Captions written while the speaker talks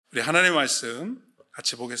우리 하나님의 말씀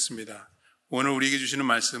같이 보겠습니다. 오늘 우리에게 주시는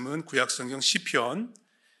말씀은 구약성경 시편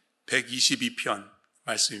 122편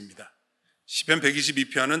말씀입니다. 시편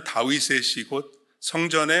 122편은 다윗의 시 곧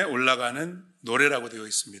성전에 올라가는 노래라고 되어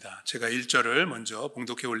있습니다. 제가 1절을 먼저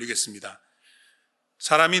봉독해 올리겠습니다.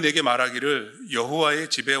 사람이 내게 말하기를 여호와의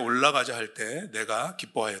집에 올라가자 할 때 내가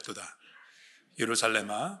기뻐하였도다.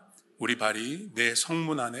 예루살렘아 우리 발이 내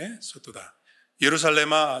성문 안에 섰도다.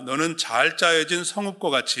 예루살렘아 너는 잘 짜여진 성읍과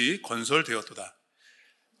같이 건설되었도다.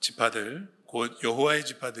 지파들 곧 여호와의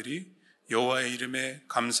지파들이 여호와의 이름에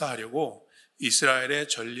감사하려고 이스라엘의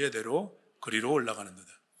전례대로 그리로 올라가는도다.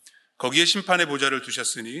 거기에 심판의 보좌를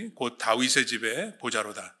두셨으니 곧 다윗의 집에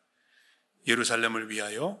보좌로다. 예루살렘을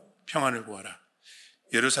위하여 평안을 구하라.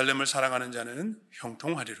 예루살렘을 사랑하는 자는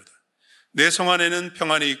형통하리로다. 내 성 안에는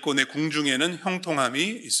평안이 있고 내 궁중에는 형통함이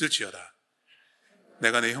있을지어다.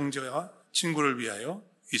 내가 내 형제와 친구를 위하여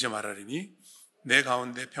이제 말하리니 내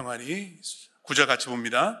가운데 평안이 있으리라. 9절 같이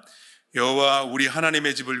봅니다. 여호와 우리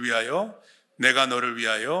하나님의 집을 위하여 내가 너를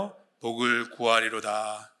위하여 복을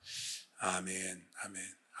구하리로다. 아멘.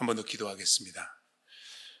 아멘. 한 번 더 기도하겠습니다.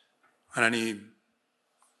 하나님의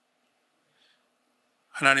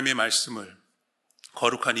말씀을,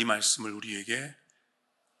 거룩한 이 말씀을 우리에게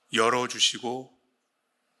열어주시고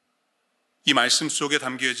이 말씀 속에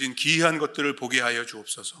담겨진 기이한 것들을 보게 하여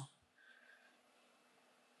주옵소서.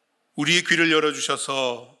 우리의 귀를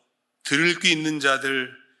열어주셔서 들을 귀 있는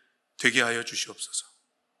자들 되게 하여 주시옵소서.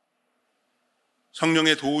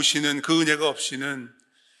 성령의 도우시는 그 은혜가 없이는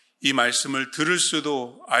이 말씀을 들을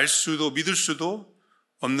수도 알 수도 믿을 수도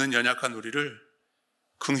없는 연약한 우리를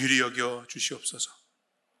긍휼히 여겨 주시옵소서.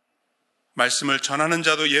 말씀을 전하는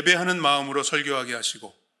자도 예배하는 마음으로 설교하게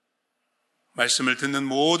하시고 말씀을 듣는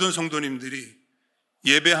모든 성도님들이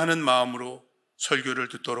예배하는 마음으로 설교를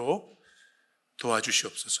듣도록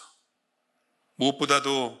도와주시옵소서.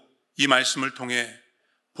 무엇보다도 이 말씀을 통해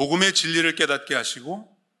복음의 진리를 깨닫게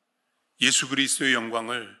하시고 예수 그리스도의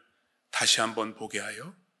영광을 다시 한번 보게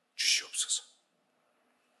하여 주시옵소서.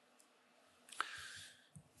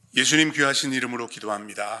 예수님 귀하신 이름으로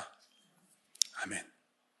기도합니다. 아멘.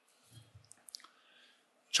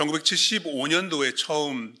 1975년도에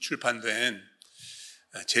처음 출판된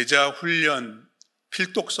제자 훈련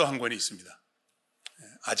필독서 한 권이 있습니다.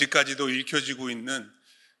 아직까지도 읽혀지고 있는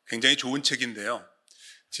굉장히 좋은 책인데요.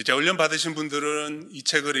 제자 훈련 받으신 분들은 이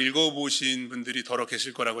책을 읽어보신 분들이 더러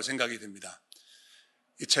계실 거라고 생각이 듭니다.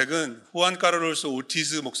 이 책은 후안 카르로스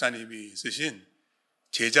오티스 목사님이 쓰신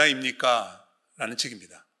제자입니까? 라는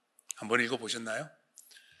책입니다. 한번 읽어보셨나요?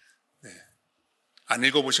 네. 안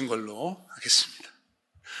읽어보신 걸로 하겠습니다.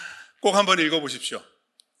 꼭 한번 읽어보십시오.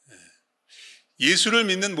 예수를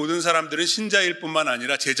믿는 모든 사람들은 신자일 뿐만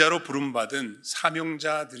아니라 제자로 부름받은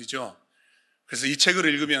사명자들이죠. 그래서 이 책을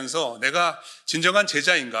읽으면서 내가 진정한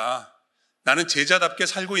제자인가, 나는 제자답게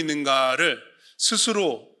살고 있는가를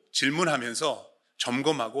스스로 질문하면서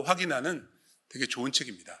점검하고 확인하는 되게 좋은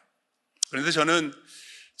책입니다. 그런데 저는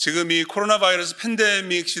지금 이 코로나 바이러스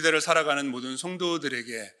팬데믹 시대를 살아가는 모든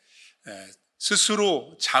성도들에게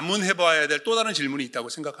스스로 자문해 봐야 될 또 다른 질문이 있다고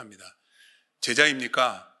생각합니다.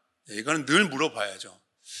 제자입니까? 이거는 늘 물어봐야죠.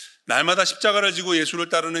 날마다 십자가를 지고 예수를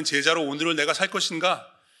따르는 제자로 오늘을 내가 살 것인가?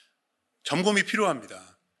 점검이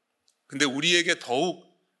필요합니다. 근데 우리에게 더욱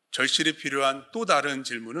절실히 필요한 또 다른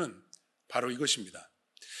질문은 바로 이것입니다.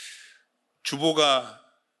 주보가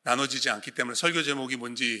나눠지지 않기 때문에 설교 제목이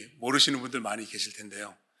뭔지 모르시는 분들 많이 계실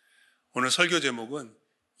텐데요. 오늘 설교 제목은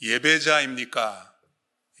예배자입니까?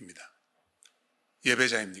 입니다.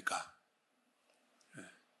 예배자입니까?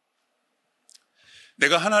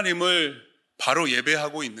 내가 하나님을 바로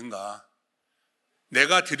예배하고 있는가?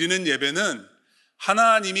 내가 드리는 예배는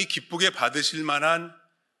하나님이 기쁘게 받으실 만한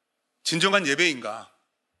진정한 예배인가?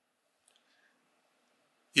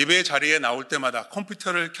 예배의 자리에 나올 때마다,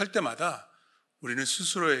 컴퓨터를 켤 때마다 우리는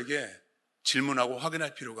스스로에게 질문하고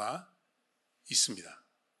확인할 필요가 있습니다.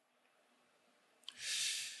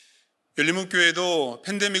 열린문교회도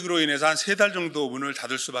팬데믹으로 인해서 한 3달 정도 문을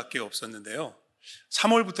닫을 수밖에 없었는데요.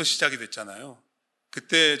 3월부터 시작이 됐잖아요.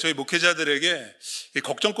 그때 저희 목회자들에게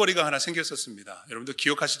걱정거리가 하나 생겼었습니다. 여러분들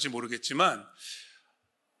기억하실지 모르겠지만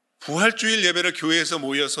부활주일 예배를 교회에서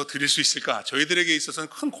모여서 드릴 수 있을까? 저희들에게 있어서는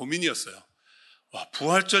큰 고민이었어요.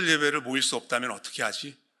 부활절 예배를 모일 수 없다면 어떻게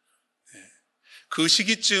하지? 그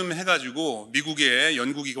시기쯤 해가지고 미국의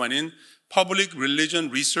연구기관인 Public Religion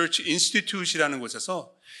Research Institute이라는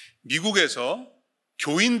곳에서 미국에서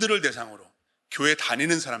교인들을 대상으로 교회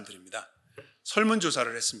다니는 사람들입니다.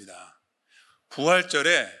 설문조사를 했습니다.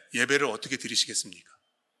 부활절에 예배를 어떻게 드리시겠습니까?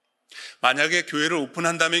 만약에 교회를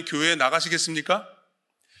오픈한다면 교회에 나가시겠습니까?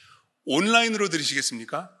 온라인으로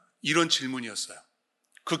드리시겠습니까? 이런 질문이었어요.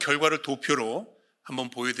 그 결과를 도표로 한번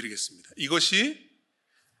보여드리겠습니다. 이것이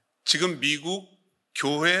지금 미국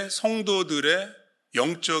교회 성도들의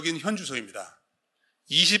영적인 현주소입니다.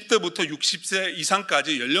 20대부터 60세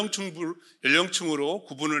이상까지 연령층으로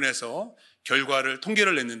구분을 해서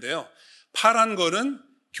통계를 냈는데요. 파란 거는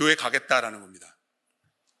교회 가겠다라는 겁니다.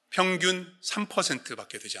 평균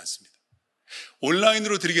 3%밖에 되지 않습니다.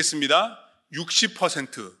 온라인으로 드리겠습니다.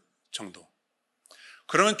 60% 정도.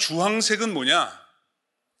 그러면 주황색은 뭐냐?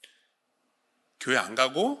 교회 안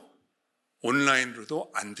가고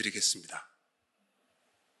온라인으로도 안 드리겠습니다.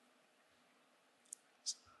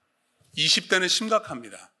 20대는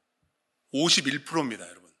심각합니다. 51%입니다,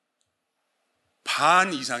 여러분.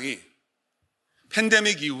 반 이상이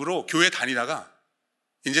팬데믹 이후로 교회 다니다가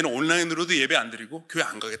이제는 온라인으로도 예배 안 드리고 교회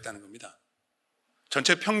안 가겠다는 겁니다.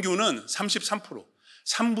 전체 평균은 33%,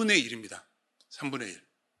 3분의 1입니다. 3분의 1.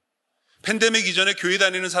 팬데믹 이전에 교회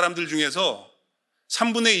다니는 사람들 중에서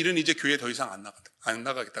 3분의 1은 이제 교회 더 이상 안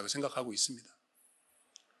나가겠다고 생각하고 있습니다.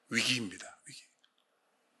 위기입니다. 위기.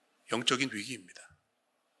 영적인 위기입니다.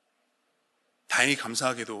 다행히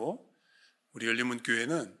감사하게도 우리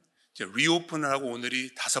열린문교회는 이제 리오픈을 하고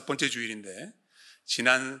오늘이 5번째 주일인데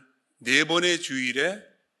지난 4번의 주일에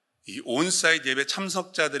이 온사이트 예배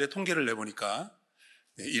참석자들의 통계를 내보니까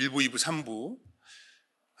 1부, 2부, 3부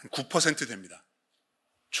한 9% 됩니다.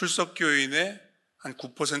 출석교인의 한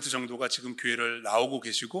 9% 정도가 지금 교회를 나오고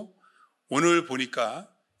계시고 오늘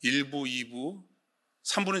보니까 1부, 2부,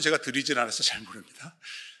 3부는 제가 드리질 않아서 잘 모릅니다.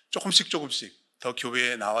 조금씩 더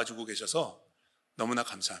교회에 나와주고 계셔서 너무나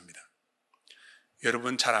감사합니다.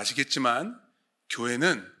 여러분 잘 아시겠지만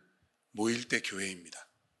교회는 모일 때 교회입니다.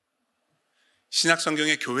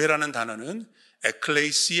 신약성경의 교회라는 단어는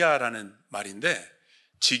에클레시아라는 말인데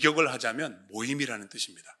직역을 하자면 모임이라는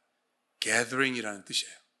뜻입니다. gathering이라는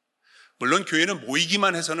뜻이에요. 물론 교회는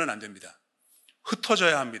모이기만 해서는 안 됩니다.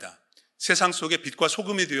 흩어져야 합니다. 세상 속에 빛과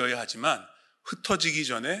소금이 되어야 하지만 흩어지기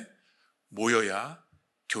전에 모여야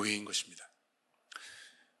교회인 것입니다.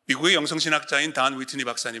 미국의 영성신학자인 단 위트니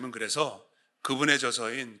박사님은 그래서 그분의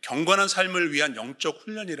저서인 경건한 삶을 위한 영적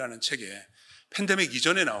훈련이라는 책에 팬데믹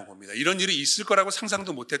이전에 나온 겁니다. 이런 일이 있을 거라고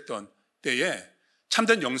상상도 못했던 때에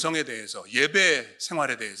참된 영성에 대해서, 예배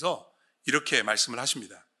생활에 대해서 이렇게 말씀을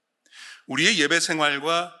하십니다. 우리의 예배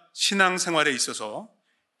생활과 신앙 생활에 있어서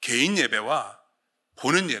개인 예배와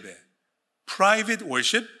보는 예배, private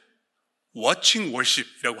worship, watching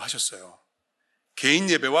worship이라고 하셨어요. 개인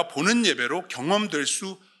예배와 보는 예배로 경험될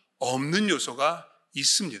수 없는 요소가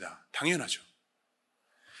있습니다. 당연하죠.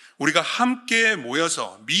 우리가 함께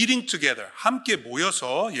모여서 meeting together, 함께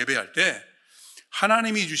모여서 예배할 때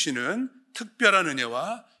하나님이 주시는 특별한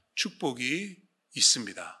은혜와 축복이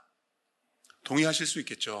있습니다. 동의하실 수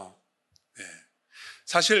있겠죠? 네.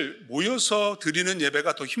 사실 모여서 드리는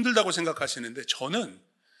예배가 더 힘들다고 생각하시는데 저는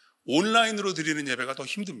온라인으로 드리는 예배가 더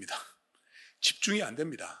힘듭니다. 집중이 안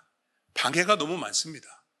됩니다. 방해가 너무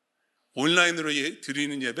많습니다. 온라인으로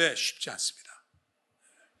드리는 예배 쉽지 않습니다.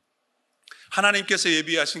 하나님께서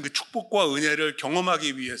예비하신 그 축복과 은혜를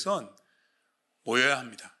경험하기 위해선 모여야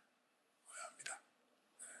합니다.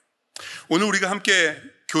 오늘 우리가 함께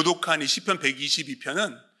교독한 이 시편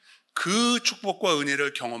 122편은 그 축복과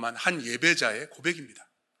은혜를 경험한 한 예배자의 고백입니다.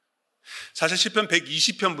 사실 시편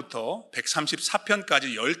 120편부터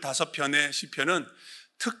 134편까지 15편의 시편은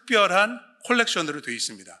특별한 콜렉션으로 되어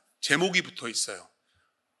있습니다. 제목이 붙어 있어요.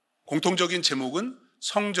 공통적인 제목은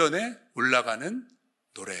성전에 올라가는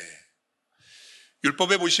노래.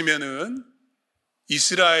 율법에 보시면은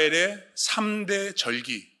이스라엘의 3대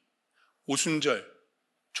절기, 오순절,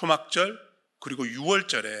 초막절, 그리고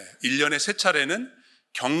유월절에 1년에 3차례는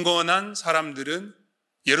경건한 사람들은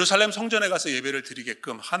예루살렘 성전에 가서 예배를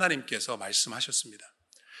드리게끔 하나님께서 말씀하셨습니다.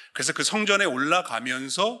 그래서 그 성전에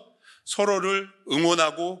올라가면서 서로를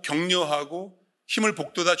응원하고 격려하고 힘을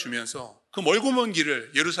북돋아 주면서 그 멀고 먼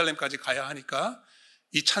길을 예루살렘까지 가야 하니까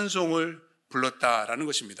이 찬송을 불렀다라는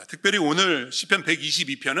것입니다. 특별히 오늘 시편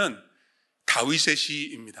 122편은 다윗의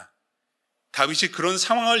시입니다. 다윗이 그런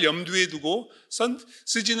상황을 염두에 두고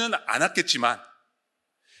쓰지는 않았겠지만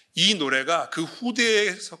이 노래가 그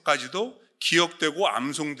후대에서까지도 기억되고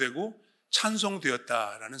암송되고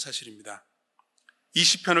찬송되었다라는 사실입니다. 이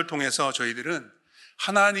시편을 통해서 저희들은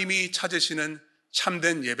하나님이 찾으시는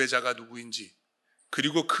참된 예배자가 누구인지,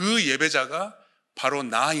 그리고 그 예배자가 바로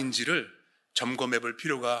나인지를 점검해 볼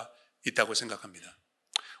필요가 있다고 생각합니다.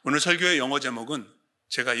 오늘 설교의 영어 제목은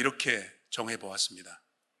제가 이렇게 정해 보았습니다.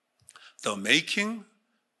 The making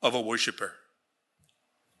of a worshipper.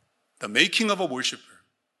 The making of a worshipper.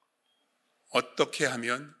 어떻게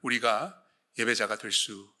하면 우리가 예배자가 될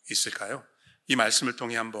수 있을까요? 이 말씀을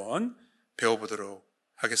통해 한번 배워보도록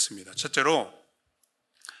하겠습니다. 첫째로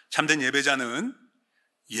참된 예배자는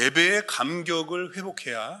예배의 감격을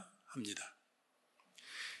회복해야 합니다.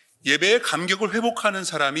 예배의 감격을 회복하는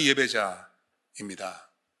사람이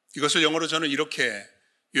예배자입니다. 이것을 영어로 저는 이렇게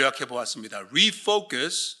요약해 보았습니다.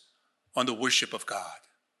 Refocus on the worship of God.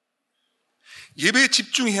 예배에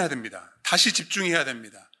집중해야 됩니다. 다시 집중해야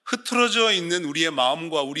됩니다. 흐트러져 있는 우리의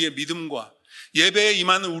마음과 우리의 믿음과 예배에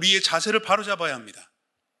임하는 우리의 자세를 바로잡아야 합니다.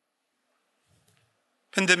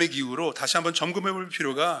 팬데믹 이후로 다시 한번 점검해 볼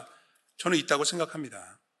필요가 저는 있다고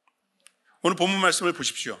생각합니다. 오늘 본문 말씀을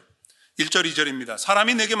보십시오. 1절 2절입니다.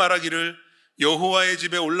 사람이 내게 말하기를 여호와의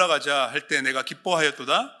집에 올라가자 할 때 내가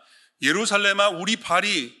기뻐하였도다. 예루살렘아 우리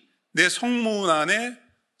발이 내 성문 안에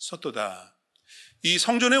섰도다. 이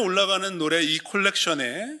성전에 올라가는 노래 이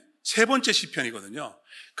콜렉션의 세 번째 시편이거든요.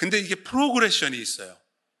 근데 이게 프로그레션이 있어요.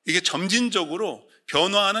 이게 점진적으로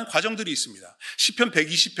변화하는 과정들이 있습니다. 시편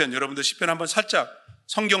 120편, 여러분들 시편 한번 살짝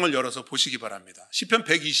성경을 열어서 보시기 바랍니다. 시편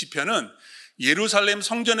 120편은 예루살렘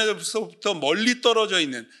성전에서부터 멀리 떨어져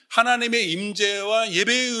있는 하나님의 임재와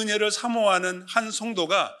예배의 은혜를 사모하는 한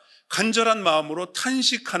성도가 간절한 마음으로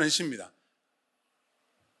탄식하는 시입니다.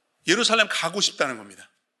 예루살렘 가고 싶다는 겁니다.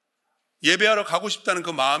 예배하러 가고 싶다는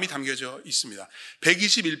그 마음이 담겨져 있습니다.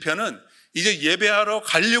 121편은 이제 예배하러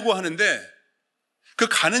가려고 하는데 그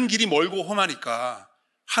가는 길이 멀고 험하니까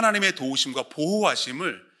하나님의 도우심과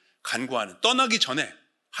보호하심을 간구하는, 떠나기 전에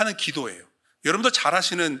하는 기도예요. 여러분도 잘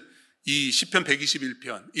아시는 이 시편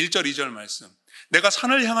 121편 1절 2절 말씀. 내가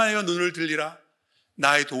산을 향하여 눈을 들리라.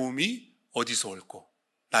 나의 도움이 어디서 올꼬?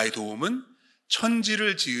 나의 도움은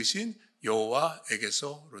천지를 지으신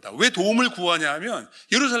여호와에게서로다. 왜 도움을 구하냐 하면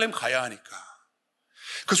예루살렘 가야 하니까.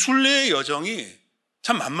 그 순례의 여정이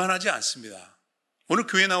참 만만하지 않습니다. 오늘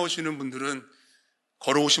교회 나오시는 분들은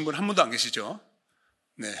걸어오신 분 한 분도 안 계시죠?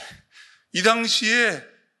 네. 이 당시에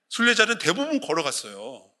순례자들은 대부분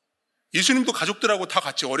걸어갔어요. 예수님도 가족들하고 다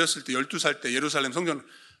같이 어렸을 때 12살 때 예루살렘 성전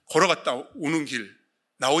걸어갔다 오는 길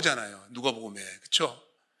나오잖아요. 누가복음에. 그렇죠?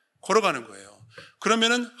 걸어가는 거예요.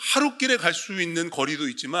 그러면은 하루길에 갈 수 있는 거리도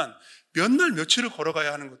있지만 몇 날 며칠을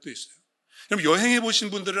걸어가야 하는 것도 있어요. 그럼 여행해 보신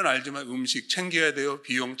분들은 알지만 음식 챙겨야 돼요.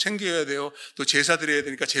 비용 챙겨야 돼요. 또 제사 드려야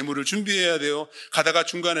되니까 제물을 준비해야 돼요. 가다가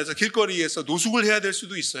중간에서 길거리에서 노숙을 해야 될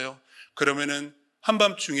수도 있어요. 그러면은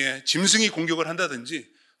한밤중에 짐승이 공격을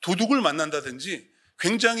한다든지 도둑을 만난다든지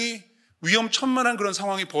굉장히 위험천만한 그런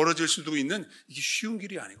상황이 벌어질 수도 있는, 이게 쉬운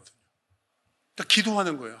길이 아니거든요. 그러니까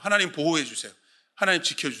기도하는 거예요. 하나님 보호해 주세요. 하나님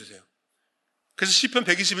지켜주세요. 그래서 시편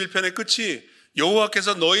 121편의 끝이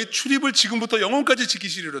여호와께서 너의 출입을 지금부터 영원까지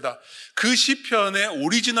지키시리로다. 그 시편의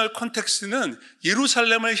오리지널 컨텍스트는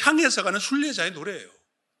예루살렘을 향해서 가는 순례자의 노래예요.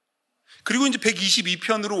 그리고 이제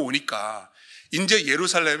 122편으로 오니까 이제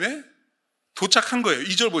예루살렘에 도착한 거예요.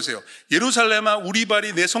 2절 보세요. 예루살렘아 우리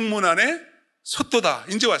발이 내 성문 안에 섰도다.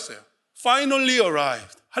 이제 왔어요. Finally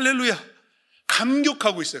arrived. 할렐루야.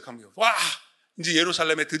 감격하고 있어요. 감격. 와, 이제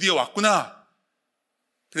예루살렘에 드디어 왔구나.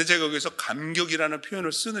 근데 제가 여기서 감격이라는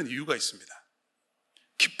표현을 쓰는 이유가 있습니다.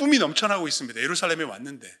 기쁨이 넘쳐나고 있습니다. 예루살렘에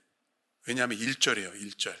왔는데. 왜냐하면 1절이에요.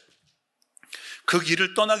 1절. 그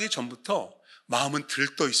길을 떠나기 전부터 마음은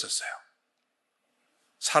들떠 있었어요.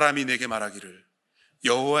 사람이 내게 말하기를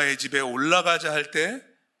여호와의 집에 올라가자 할 때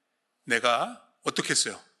내가 어떻게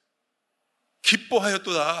했어요?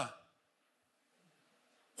 기뻐하였도다.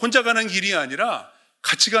 혼자 가는 길이 아니라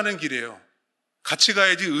같이 가는 길이에요. 같이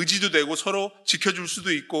가야지 의지도 되고 서로 지켜줄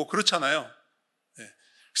수도 있고 그렇잖아요.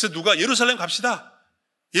 그래서 누가 예루살렘 갑시다.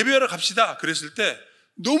 예배하러 갑시다. 그랬을 때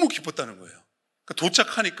너무 기뻤다는 거예요. 그러니까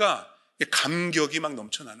도착하니까 감격이 막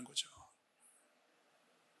넘쳐나는 거죠.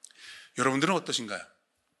 여러분들은 어떠신가요?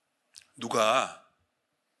 누가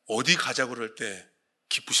어디 가자고 그럴 때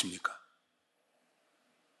기쁘십니까?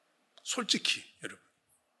 솔직히 여러분.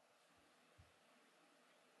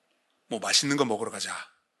 뭐 맛있는 거 먹으러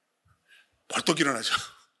가자. 벌떡 일어나죠.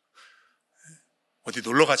 어디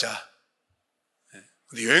놀러 가자.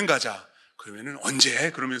 어디 여행 가자. 그러면은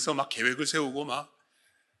언제? 그러면서 막 계획을 세우고 막.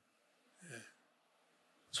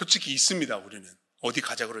 솔직히 있습니다, 우리는. 어디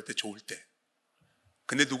가자 그럴 때 좋을 때.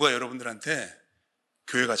 근데 누가 여러분들한테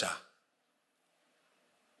교회 가자.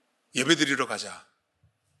 예배 드리러 가자.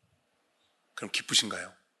 그럼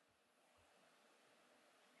기쁘신가요?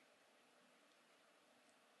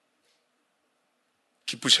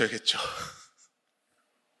 기쁘셔야겠죠.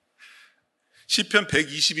 시편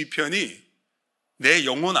 122편이 내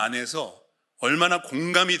영혼 안에서 얼마나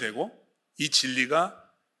공감이 되고 이 진리가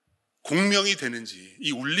공명이 되는지,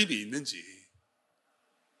 이 울림이 있는지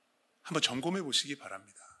한번 점검해 보시기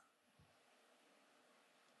바랍니다.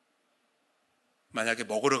 만약에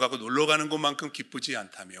먹으러 가고 놀러 가는 것만큼 기쁘지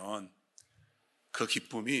않다면 그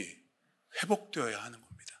기쁨이 회복되어야 하는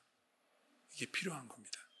겁니다. 이게 필요한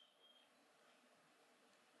겁니다.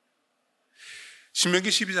 신명기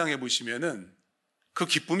 12장에 보시면은 그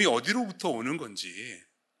기쁨이 어디로부터 오는 건지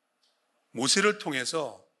모세를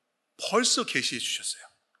통해서 벌써 계시해 주셨어요.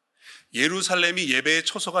 예루살렘이 예배의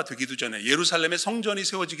초소가 되기도 전에, 예루살렘의 성전이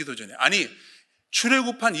세워지기도 전에, 아니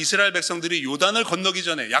출애굽한 이스라엘 백성들이 요단을 건너기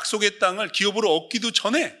전에, 약속의 땅을 기업으로 얻기도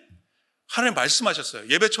전에 하나님 말씀하셨어요.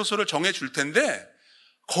 예배 초소를 정해 줄 텐데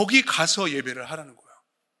거기 가서 예배를 하라는 거예요.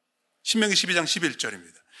 신명기 12장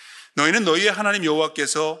 11절입니다. 너희는 너희의 하나님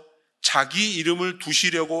여호와께서 자기 이름을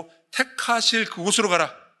두시려고 택하실 그곳으로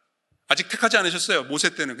가라. 아직 택하지 않으셨어요,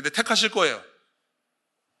 모세 때는. 근데 택하실 거예요.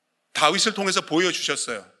 다윗을 통해서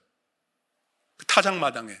보여주셨어요. 그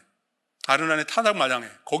타작마당에, 아르논의 타작마당에,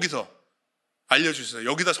 거기서 알려주셨어요.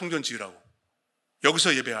 여기다 성전 지으라고,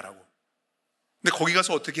 여기서 예배하라고. 근데 거기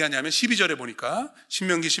가서 어떻게 하냐면 12절에 보니까,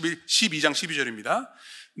 신명기 12장 12절입니다.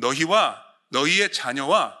 너희와 너희의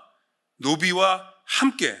자녀와 노비와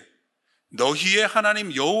함께 너희의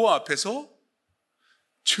하나님 여호와 앞에서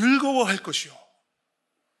즐거워할 것이요.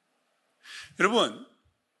 여러분,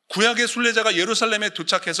 구약의 순례자가 예루살렘에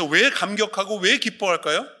도착해서 왜 감격하고 왜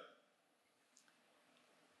기뻐할까요?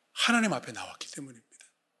 하나님 앞에 나왔기 때문입니다.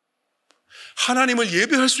 하나님을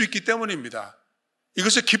예배할 수 있기 때문입니다.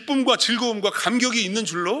 이것에 기쁨과 즐거움과 감격이 있는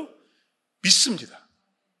줄로 믿습니다.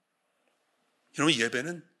 여러분,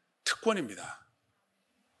 예배는 특권입니다.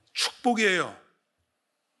 축복이에요.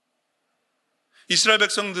 이스라엘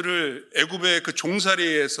백성들을 애굽의 그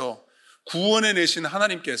종살이에서 구원해 내신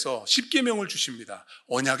하나님께서 10계명을 주십니다.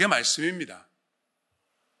 언약의 말씀입니다.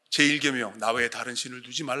 제1계명, 나 외에 다른 신을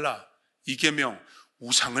두지 말라. 2계명,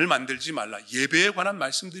 우상을 만들지 말라. 예배에 관한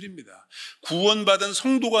말씀드립니다. 구원받은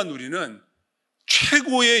성도가 누리는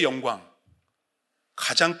최고의 영광,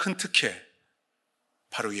 가장 큰 특혜,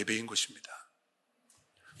 바로 예배인 것입니다.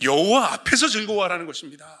 여호와 앞에서 즐거워하라는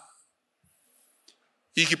것입니다.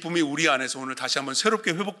 이 기쁨이 우리 안에서 오늘 다시 한번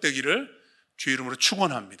새롭게 회복되기를 주의 이름으로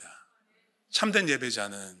축원합니다. 참된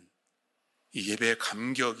예배자는 이 예배의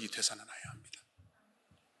감격이 되살아나야 합니다.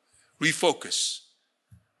 Refocus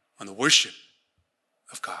on the worship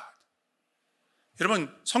of God.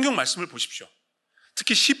 여러분, 성경 말씀을 보십시오.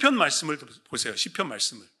 특히 시편 말씀을 보세요. 시편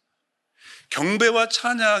말씀을. 경배와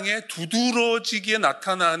찬양에 두드러지게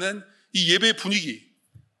나타나는 이 예배 분위기.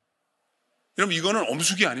 여러분, 이거는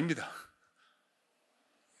엄숙이 아닙니다.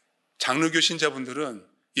 장로교 신자분들은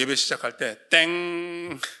예배 시작할 때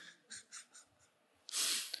땡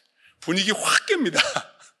분위기 확 깹니다.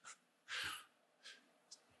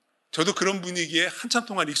 저도 그런 분위기에 한참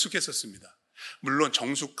동안 익숙했었습니다. 물론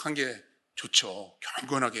정숙한 게 좋죠.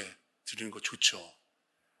 경건하게 드리는 거 좋죠.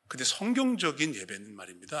 근데 성경적인 예배는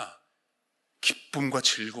말입니다, 기쁨과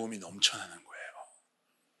즐거움이 넘쳐나는 거예요.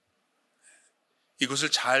 이것을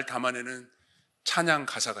잘 담아내는 찬양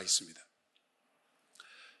가사가 있습니다.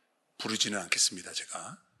 부르지는 않겠습니다.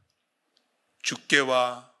 제가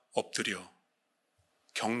주께와 엎드려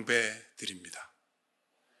경배 드립니다.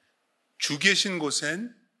 주 계신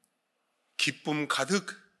곳엔 기쁨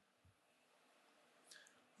가득,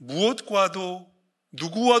 무엇과도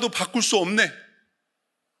누구와도 바꿀 수 없네.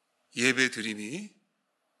 예배 드림이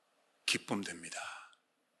기쁨됩니다.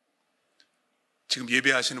 지금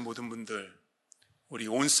예배하시는 모든 분들, 우리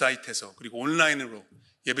온사이트에서 그리고 온라인으로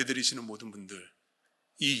예배 드리시는 모든 분들,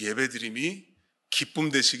 이 예배 드림이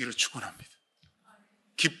기쁨 되시기를 축원합니다.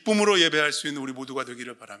 기쁨으로 예배할 수 있는 우리 모두가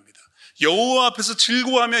되기를 바랍니다. 여호와 앞에서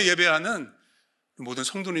즐거워하며 예배하는 모든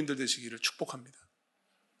성도님들 되시기를 축복합니다.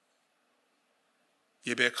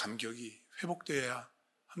 예배의 감격이 회복되어야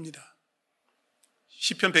합니다.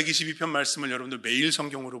 시편 122편 말씀을 여러분들 매일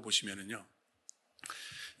성경으로 보시면은요,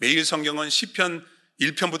 매일 성경은 시편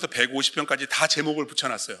 1편부터 150편까지 다 제목을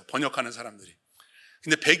붙여놨어요, 번역하는 사람들이.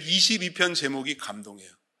 근데 122편 제목이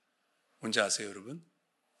감동이에요. 뭔지 아세요, 여러분?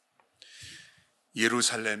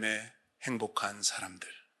 예루살렘의 행복한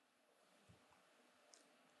사람들.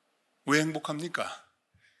 왜 행복합니까?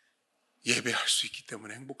 예배할 수 있기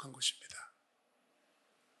때문에 행복한 것입니다.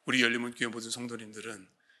 우리 열린문교회 모든 성도님들은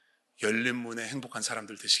열린문의 행복한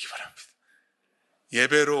사람들 되시기 바랍니다.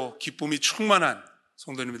 예배로 기쁨이 충만한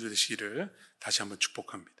성도님들 되시기를 다시 한번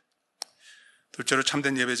축복합니다. 둘째로,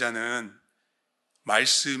 참된 예배자는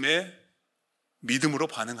말씀에 믿음으로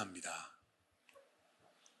반응합니다.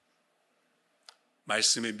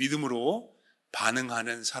 말씀에 믿음으로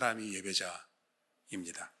반응하는 사람이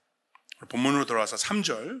예배자입니다. 본문으로 돌아와서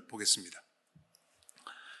 3절 보겠습니다.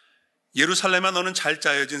 예루살렘아, 너는 잘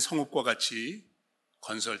짜여진 성읍과 같이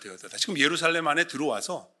건설되었다. 지금 예루살렘 안에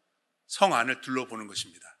들어와서 성 안을 둘러보는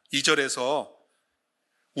것입니다. 2절에서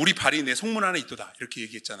우리 발이 내 성문 안에 있도다 이렇게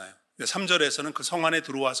얘기했잖아요. 3절에서는 그 성 안에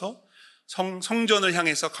들어와서 성전을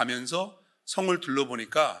향해서 가면서 성을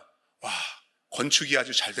둘러보니까 와, 건축이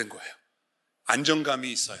아주 잘 된 거예요.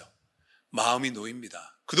 안정감이 있어요. 마음이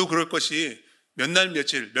놓입니다. 그도 그럴 것이 몇 날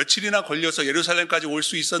며칠이나 걸려서 예루살렘까지 올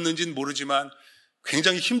수 있었는지는 모르지만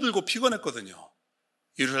굉장히 힘들고 피곤했거든요.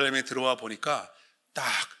 예루살렘에 들어와 보니까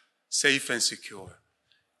딱 safe and secure,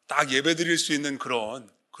 딱 예배드릴 수 있는 그런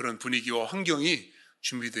분위기와 환경이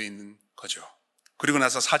준비되어 있는 거죠. 그리고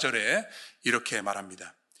나서 4절에 이렇게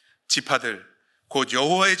말합니다. 지파들, 곧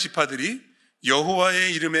여호와의 지파들이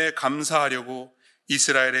여호와의 이름에 감사하려고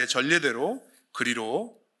이스라엘의 전례대로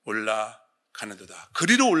그리로 올라가는도다.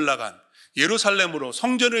 그리로 올라간, 예루살렘으로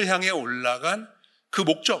성전을 향해 올라간 그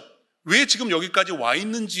목적, 왜 지금 여기까지 와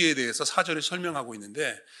있는지에 대해서 4절에 설명하고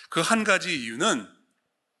있는데, 그 한 가지 이유는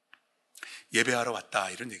예배하러 왔다,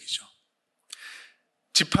 이런 얘기죠.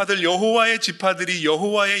 지파들, 여호와의 지파들이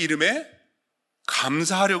여호와의 이름에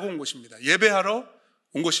감사하려고 온 것입니다. 예배하러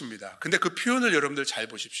온 것입니다. 근데 그 표현을 여러분들 잘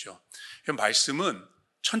보십시오. 말씀은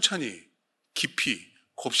천천히 깊이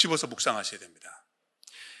곱씹어서 묵상하셔야 됩니다.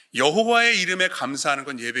 여호와의 이름에 감사하는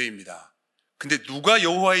건 예배입니다. 근데 누가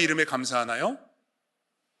여호와의 이름에 감사하나요?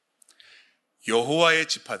 여호와의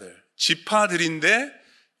지파들인데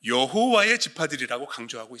여호와의 지파들이라고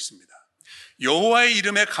강조하고 있습니다. 여호와의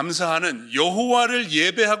이름에 감사하는, 여호와를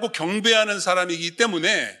예배하고 경배하는 사람이기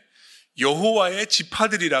때문에 여호와의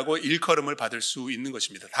지파들이라고 일컬음을 받을 수 있는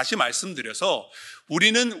것입니다. 다시 말씀드려서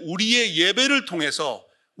우리는 우리의 예배를 통해서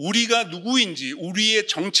우리가 누구인지, 우리의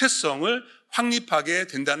정체성을 확립하게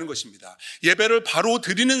된다는 것입니다. 예배를 바로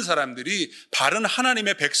드리는 사람들이 바른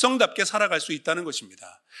하나님의 백성답게 살아갈 수 있다는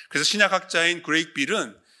것입니다. 그래서 신약학자인 그레이크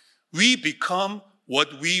빌은 We become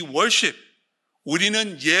what we worship,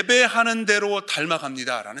 우리는 예배하는 대로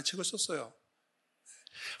닮아갑니다 라는 책을 썼어요.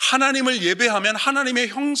 하나님을 예배하면 하나님의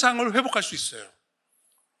형상을 회복할 수 있어요.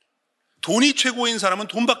 돈이 최고인 사람은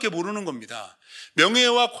돈밖에 모르는 겁니다.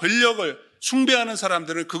 명예와 권력을 숭배하는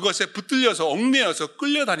사람들은 그것에 붙들려서 얽매여서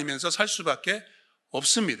끌려다니면서 살 수밖에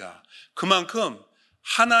없습니다. 그만큼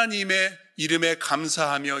하나님의 이름에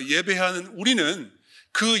감사하며 예배하는 우리는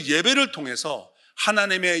그 예배를 통해서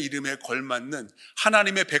하나님의 이름에 걸맞는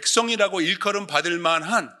하나님의 백성이라고 일컬음 받을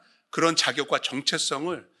만한 그런 자격과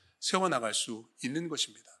정체성을 세워나갈 수 있는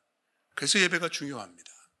것입니다. 그래서 예배가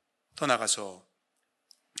중요합니다. 더 나가서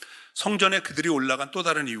성전에 그들이 올라간 또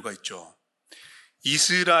다른 이유가 있죠.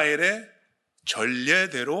 이스라엘의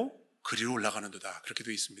전례대로 그리로 올라가는도다, 그렇게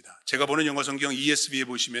되어 있습니다. 제가 보는 영어 성경 ESV에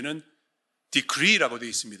보시면은 decree라고 되어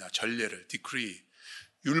있습니다. 전례를 decree,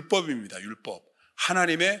 율법입니다. 율법.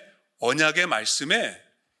 하나님의 언약의 말씀에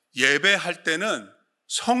예배할 때는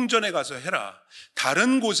성전에 가서 해라,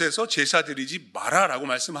 다른 곳에서 제사 드리지 마라 라고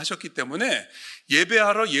말씀하셨기 때문에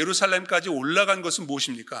예배하러 예루살렘까지 올라간 것은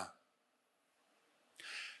무엇입니까?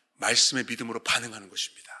 말씀의 믿음으로 반응하는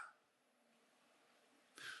것입니다.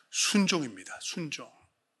 순종입니다. 순종.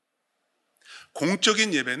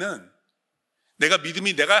 공적인 예배는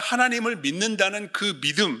내가 하나님을 믿는다는 그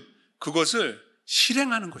믿음, 그것을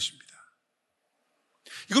실행하는 것입니다.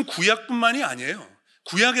 이건 구약뿐만이 아니에요.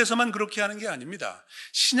 구약에서만 그렇게 하는 게 아닙니다.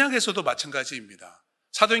 신약에서도 마찬가지입니다.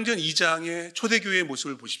 사도행전 2장의 초대교회의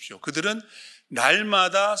모습을 보십시오. 그들은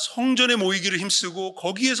날마다 성전에 모이기를 힘쓰고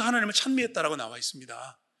거기에서 하나님을 찬미했다라고 나와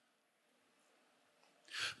있습니다.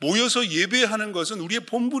 모여서 예배하는 것은 우리의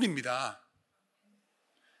본분입니다.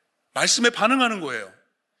 말씀에 반응하는 거예요.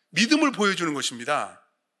 믿음을 보여주는 것입니다.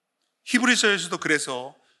 히브리서에서도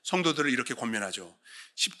그래서 성도들을 이렇게 권면하죠.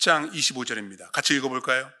 10장 25절입니다. 같이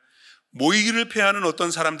읽어볼까요? 모이기를 패하는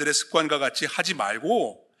어떤 사람들의 습관과 같이 하지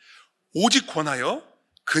말고 오직 권하여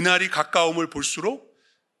그날이 가까움을 볼수록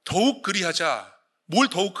더욱 그리하자. 뭘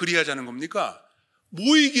더욱 그리하자는 겁니까?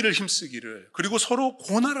 모이기를 힘쓰기를, 그리고 서로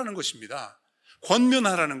권하라는 것입니다.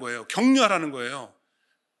 권면하라는 거예요. 격려하라는 거예요.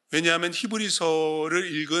 왜냐하면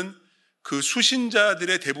히브리서를 읽은 그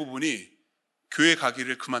수신자들의 대부분이 교회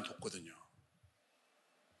가기를 그만뒀거든요.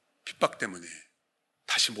 핍박 때문에.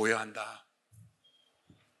 다시 모여야 한다.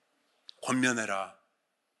 권면해라.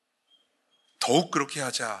 더욱 그렇게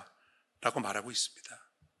하자라고 말하고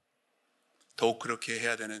있습니다. 더욱 그렇게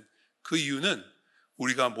해야 되는 그 이유는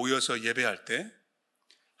우리가 모여서 예배할 때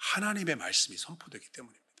하나님의 말씀이 선포되기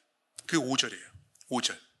때문입니다. 그게 5절이에요.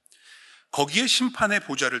 5절. 거기에 심판의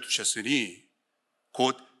보좌를 두셨으니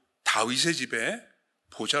곧 다윗의 집에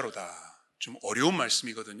보좌로다. 좀 어려운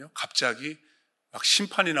말씀이거든요. 갑자기 막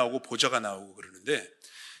심판이 나오고 보좌가 나오고 그러는데,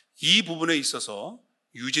 이 부분에 있어서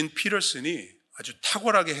유진 피터슨이 아주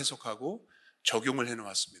탁월하게 해석하고 적용을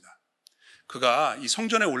해놓았습니다. 그가 이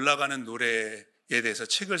성전에 올라가는 노래에 대해서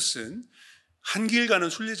책을 쓴 한길 가는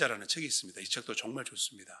순례자라는 책이 있습니다. 이 책도 정말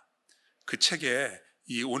좋습니다. 그 책에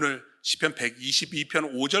이 오늘 시편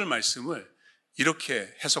 122편 5절 말씀을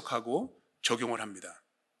이렇게 해석하고 적용을 합니다.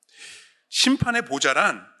 심판의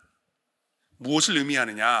보좌란 무엇을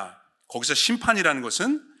의미하느냐? 거기서 심판이라는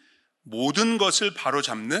것은 모든 것을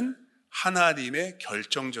바로잡는 하나님의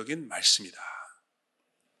결정적인 말씀이다.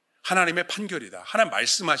 하나님의 판결이다. 하나님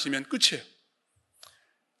말씀하시면 끝이에요.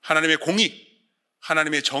 하나님의 공의,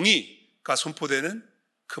 하나님의 정의가 선포되는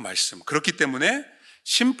그 말씀. 그렇기 때문에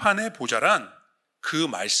심판의 보좌란 그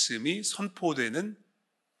말씀이 선포되는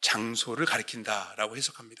장소를 가리킨다라고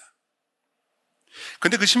해석합니다.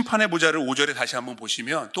 그런데 그 심판의 보좌를 5절에 다시 한번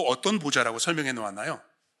보시면 또 어떤 보좌라고 설명해 놓았나요?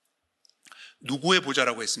 누구의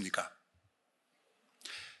보좌라고 했습니까?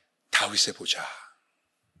 다윗의 보좌.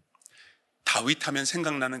 다윗 하면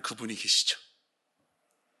생각나는 그분이 계시죠.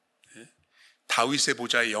 다윗의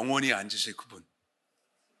보좌에 영원히 앉으실 그분.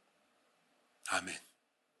 아멘.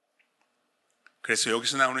 그래서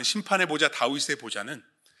여기서 나오는 심판의 보좌, 다윗의 보좌는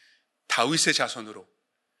다윗의 자손으로,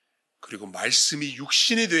 그리고 말씀이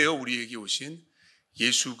육신이 되어 우리에게 오신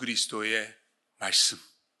예수 그리스도의 말씀,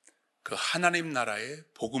 그 하나님 나라의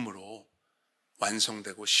복음으로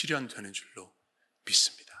완성되고 실현되는 줄로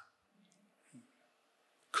믿습니다.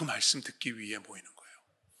 그 말씀 듣기 위해 모이는 거예요.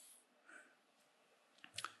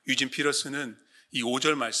 유진 피러스는 이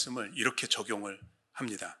 5절 말씀을 이렇게 적용을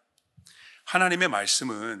합니다. 하나님의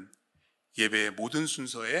말씀은 예배의 모든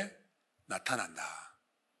순서에 나타난다.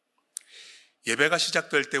 예배가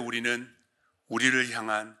시작될 때 우리는 우리를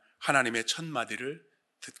향한 하나님의 첫 마디를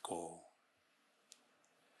듣고,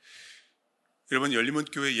 여러분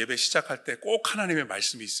열림문교회 예배 시작할 때 꼭 하나님의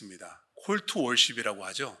말씀이 있습니다. Call to worship이라고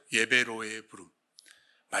하죠. 예배로의 부름.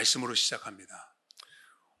 말씀으로 시작합니다.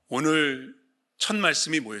 오늘 첫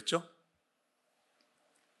말씀이 뭐였죠?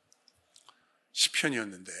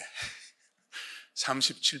 시편이었는데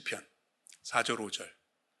 37편 4절 5절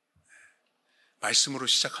말씀으로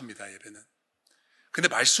시작합니다. 예배는. 근데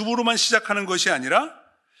말씀으로만 시작하는 것이 아니라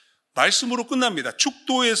말씀으로 끝납니다.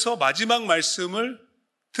 축도에서 마지막 말씀을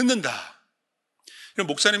듣는다. 그럼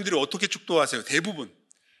목사님들이 어떻게 축도하세요? 대부분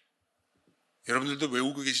여러분들도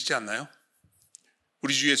외우고 계시지 않나요?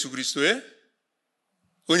 우리 주 예수 그리스도의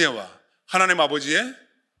은혜와 하나님 아버지의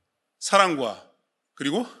사랑과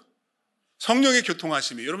그리고 성령의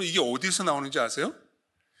교통하심이, 여러분 이게 어디서 나오는지 아세요?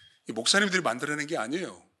 목사님들이 만들어낸 게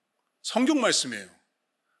아니에요. 성경 말씀이에요.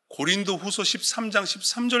 고린도 후서 13장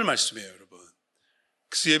 13절 말씀이에요, 여러분.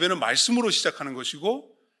 그래서 예배는 말씀으로 시작하는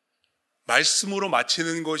것이고 말씀으로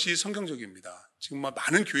마치는 것이 성경적입니다. 지금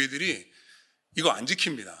많은 교회들이 이거 안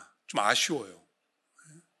지킵니다. 좀 아쉬워요.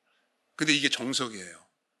 근데 이게 정석이에요.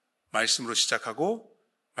 말씀으로 시작하고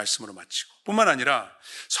말씀으로 마치고. 뿐만 아니라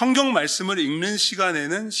성경 말씀을 읽는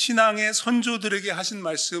시간에는 신앙의 선조들에게 하신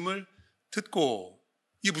말씀을 듣고,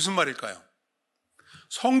 이게 무슨 말일까요?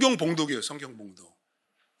 성경 봉독이에요. 성경 봉독.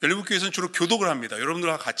 열린국교회에서는 주로 교독을 합니다.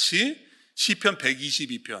 여러분들과 같이 시편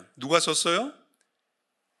 122편 누가 썼어요?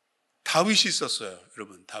 다윗이 썼어요.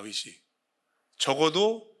 여러분, 다윗이.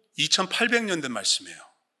 적어도 2800년 된 말씀이에요.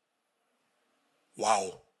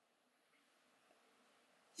 와우.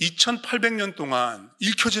 2800년 동안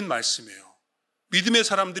읽혀진 말씀이에요. 믿음의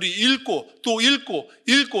사람들이 읽고 또 읽고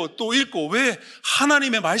읽고 또 읽고, 왜?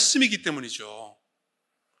 하나님의 말씀이기 때문이죠.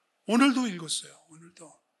 오늘도 읽었어요.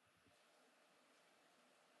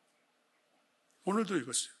 오늘도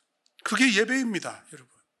읽었어요. 그게 예배입니다, 여러분.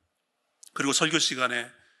 그리고 설교 시간에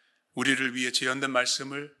우리를 위해 재현된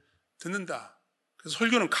말씀을 듣는다. 그래서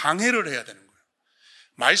설교는 강해를 해야 되는 거예요.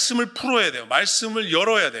 말씀을 풀어야 돼요. 말씀을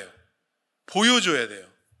열어야 돼요. 보여줘야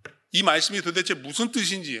돼요. 이 말씀이 도대체 무슨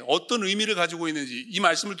뜻인지, 어떤 의미를 가지고 있는지, 이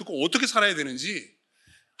말씀을 듣고 어떻게 살아야 되는지,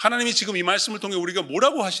 하나님이 지금 이 말씀을 통해 우리가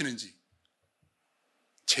뭐라고 하시는지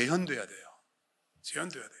재현돼야 돼요.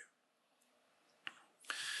 재현돼야 돼요.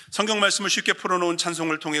 성경 말씀을 쉽게 풀어놓은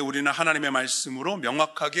찬송을 통해 우리는 하나님의 말씀으로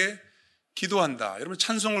명확하게 기도한다. 여러분,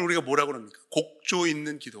 찬송을 우리가 뭐라고 합니까? 곡조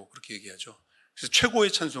있는 기도, 그렇게 얘기하죠. 그래서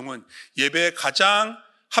최고의 찬송은, 예배에 가장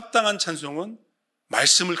합당한 찬송은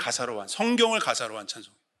말씀을 가사로 한, 성경을 가사로 한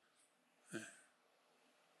찬송.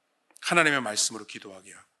 하나님의 말씀으로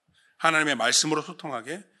기도하게 하고 하나님의 말씀으로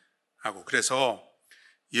소통하게 하고, 그래서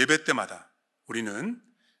예배 때마다 우리는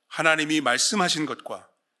하나님이 말씀하신 것과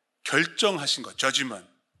결정하신 것, judgment,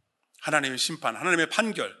 하나님의 심판, 하나님의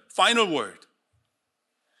판결, final word,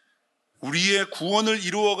 우리의 구원을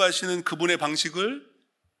이루어 가시는 그분의 방식을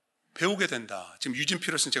배우게 된다. 지금 유진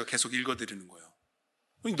피러스는 제가 계속 읽어드리는 거예요.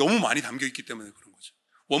 너무 많이 담겨있기 때문에 그런 거죠.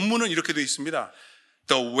 원문은 이렇게 되어 있습니다.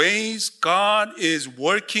 The ways God is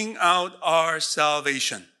working out our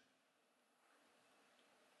salvation.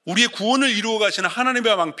 우리의 구원을 이루어 가시는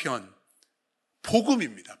하나님의 방편,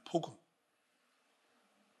 복음입니다. 복음.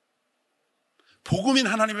 복음인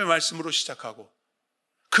하나님의 말씀으로 시작하고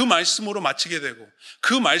그 말씀으로 마치게 되고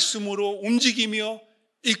그 말씀으로 움직이며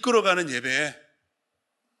이끌어가는 예배에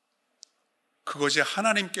그것이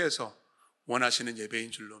하나님께서 원하시는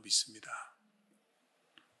예배인 줄로 믿습니다.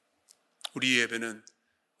 우리 예배는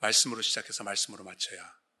말씀으로 시작해서 말씀으로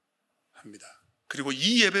마쳐야 합니다. 그리고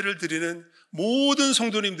이 예배를 드리는 모든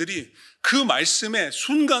성도님들이 그 말씀에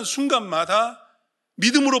순간순간마다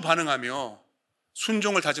믿음으로 반응하며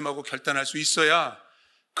순종을 다짐하고 결단할 수 있어야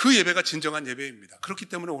그 예배가 진정한 예배입니다. 그렇기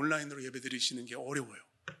때문에 온라인으로 예배 드리시는 게 어려워요.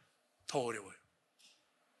 더 어려워요.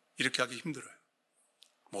 이렇게 하기 힘들어요.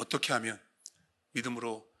 어떻게 하면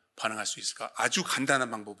믿음으로 반응할 수 있을까? 아주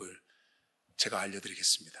간단한 방법을 제가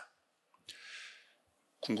알려드리겠습니다.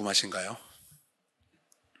 궁금하신가요?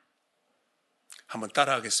 한번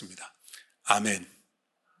따라하겠습니다. 아멘.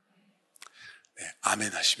 네,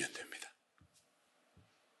 아멘 하시면 됩니다.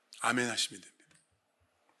 아멘 하시면 됩니다.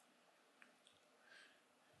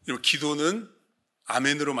 여러분, 기도는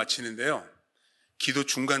아멘으로 마치는데요. 기도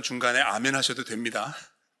중간중간에 아멘 하셔도 됩니다.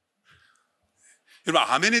 여러분,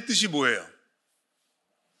 아멘의 뜻이 뭐예요?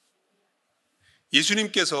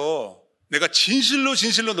 예수님께서 내가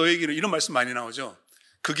진실로 너에게는 이런 말씀 많이 나오죠.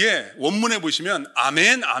 그게 원문에 보시면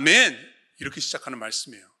아멘, 아멘 이렇게 시작하는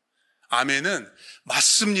말씀이에요. 아멘은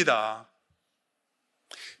맞습니다,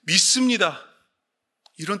 믿습니다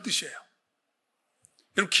이런 뜻이에요.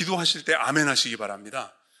 여러분, 기도하실 때 아멘 하시기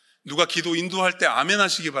바랍니다. 누가 기도 인도할 때 아멘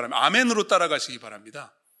하시기 바랍니다. 아멘으로 따라가시기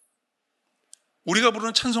바랍니다. 우리가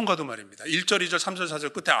부르는 찬송가도 말입니다. 1절, 2절, 3절,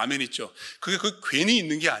 4절 끝에 아멘 있죠. 그게 괜히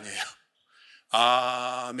있는 게 아니에요.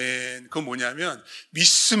 아멘. 그건 뭐냐면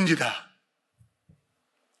믿습니다.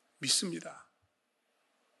 믿습니다.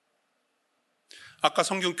 아까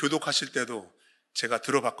성경 교독하실 때도 제가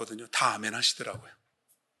들어봤거든요. 다 아멘 하시더라고요.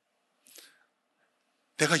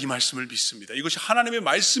 내가 이 말씀을 믿습니다. 이것이 하나님의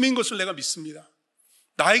말씀인 것을 내가 믿습니다.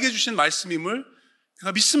 나에게 주신 말씀임을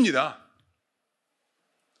내가 믿습니다.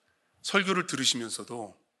 설교를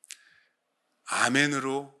들으시면서도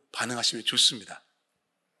아멘으로 반응하시면 좋습니다.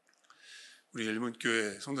 우리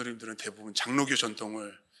열문교회 성도님들은 대부분 장로교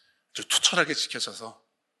전통을 아주 투철하게 지켜져서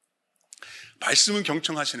말씀은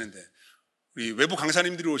경청하시는데, 우리 외부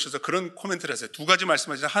강사님들이 오셔서 그런 코멘트를 하세요. 두 가지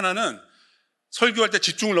말씀하시죠. 하나는 설교할 때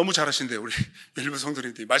집중을 너무 잘하신대요. 우리 열무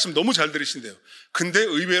성도님들이 말씀 너무 잘 들으신대요. 근데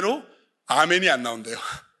의외로 아멘이 안 나온대요.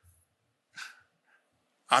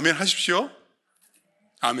 아멘 하십시오.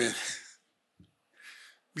 아멘.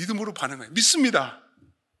 믿음으로 반응해요. 믿습니다.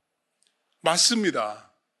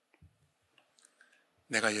 맞습니다.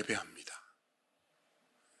 내가 예배합니다.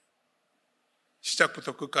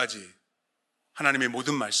 시작부터 끝까지 하나님의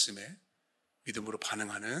모든 말씀에 믿음으로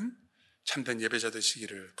반응하는 참된 예배자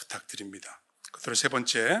되시기를 부탁드립니다. 끝으로 세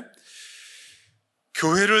번째,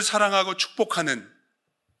 교회를 사랑하고 축복하는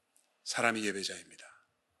사람이 예배자입니다.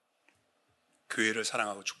 교회를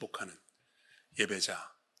사랑하고 축복하는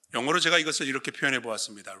예배자. 영어로 제가 이것을 이렇게 표현해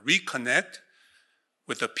보았습니다. Reconnect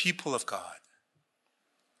with the people of God.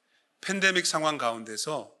 팬데믹 상황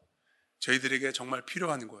가운데서 저희들에게 정말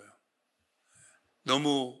필요한 거예요.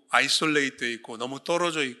 너무 아이솔레이트되어 있고 너무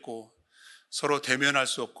떨어져 있고 서로 대면할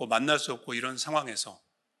수 없고 만날 수 없고 이런 상황에서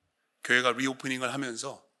교회가 리오프닝을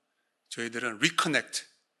하면서 저희들은 리커넥트,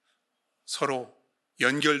 서로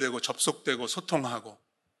연결되고 접속되고 소통하고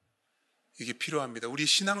이게 필요합니다. 우리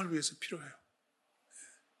신앙을 위해서 필요해요.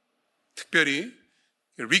 특별히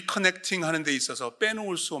리커넥팅 하는 데 있어서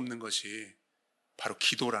빼놓을 수 없는 것이 바로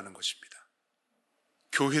기도라는 것입니다.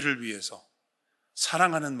 교회를 위해서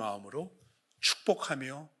사랑하는 마음으로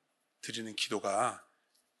축복하며 드리는 기도가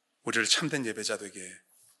우리를 참된 예배자 되게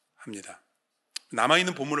합니다.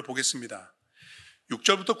 남아있는 본문을 보겠습니다.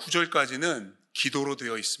 6절부터 9절까지는 기도로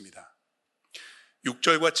되어 있습니다.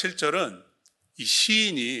 6절과 7절은 이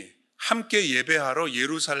시인이 함께 예배하러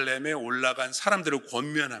예루살렘에 올라간 사람들을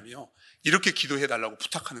권면하며 이렇게 기도해달라고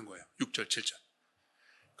부탁하는 거예요. 6절, 7절.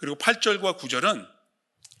 그리고 8절과 9절은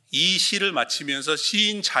이 시를 마치면서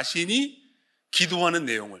시인 자신이 기도하는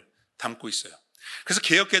내용을 담고 있어요. 그래서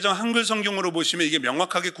개역개정 한글 성경으로 보시면 이게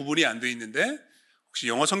명확하게 구분이 안 돼 있는데, 혹시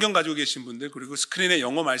영어 성경 가지고 계신 분들, 그리고 스크린에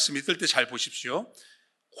영어 말씀이 뜰 때 잘 보십시오.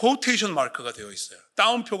 퀘오테이션 마크가 되어 있어요.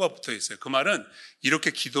 따옴표가 붙어 있어요. 그 말은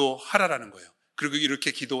이렇게 기도하라라는 거예요. 그리고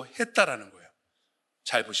이렇게 기도했다라는 거예요.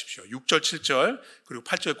 잘 보십시오. 6절, 7절, 그리고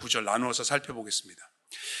 8절, 9절 나누어서 살펴보겠습니다.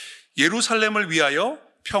 예루살렘을 위하여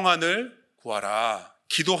평안을 구하라.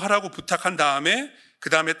 기도하라고 부탁한 다음에 그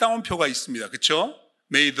다음에 따옴표가 있습니다. 그렇죠?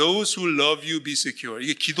 May those who love you be secure.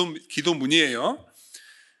 이게 기도문이에요.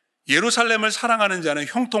 예루살렘을 사랑하는 자는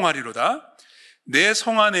형통하리로다. 내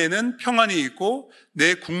성 안에는 평안이 있고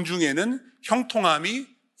내 궁중에는 형통함이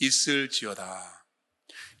있을지어다.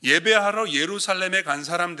 예배하러 예루살렘에 간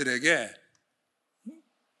사람들에게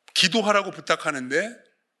기도하라고 부탁하는데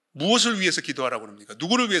무엇을 위해서 기도하라고 합니까?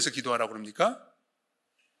 누구를 위해서 기도하라고 합니까?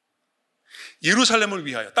 예루살렘을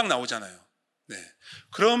위하여 딱 나오잖아요. 네.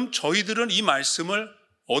 그럼 저희들은 이 말씀을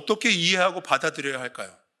어떻게 이해하고 받아들여야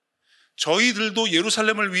할까요? 저희들도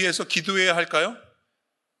예루살렘을 위해서 기도해야 할까요?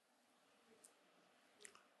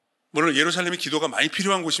 물론 예루살렘이 기도가 많이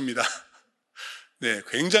필요한 곳입니다. 네,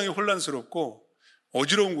 굉장히 혼란스럽고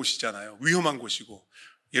어지러운 곳이잖아요. 위험한 곳이고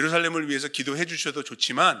예루살렘을 위해서 기도해 주셔도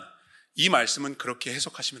좋지만 이 말씀은 그렇게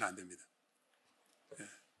해석하시면 안 됩니다. 네.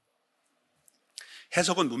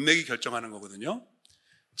 해석은 문맥이 결정하는 거거든요.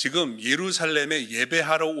 지금 예루살렘에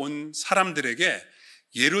예배하러 온 사람들에게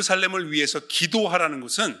예루살렘을 위해서 기도하라는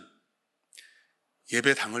것은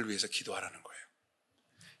예배당을 위해서 기도하라는 거예요.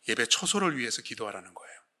 예배 처소를 위해서 기도하라는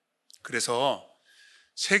거예요. 그래서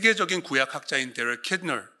세계적인 구약학자인 데럴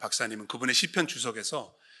캣너 박사님은 그분의 시편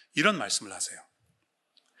주석에서 이런 말씀을 하세요.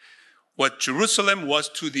 What Jerusalem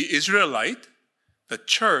was to the Israelite, the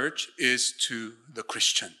church is to the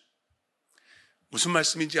Christian. 무슨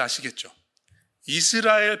말씀인지 아시겠죠?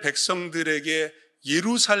 이스라엘 백성들에게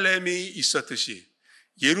예루살렘이 있었듯이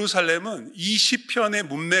예루살렘은 이 시편의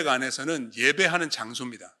문맥 안에서는 예배하는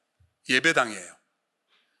장소입니다. 예배당이에요.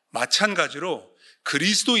 마찬가지로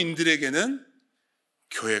그리스도인들에게는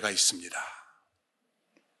교회가 있습니다.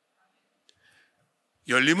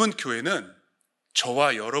 열림은 교회는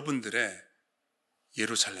저와 여러분들의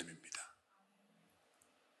예루살렘입니다.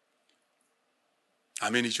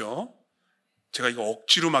 아멘이죠? 제가 이거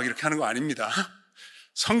억지로 막 이렇게 하는 거 아닙니다.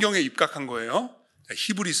 성경에 입각한 거예요.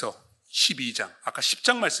 히브리서 12장, 아까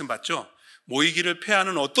 10장 말씀 봤죠? 모이기를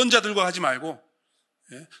패하는 어떤 자들과 하지 말고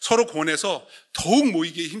서로 권해서 더욱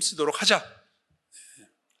모이기에 힘쓰도록 하자.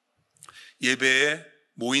 예배에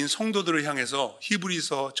모인 성도들을 향해서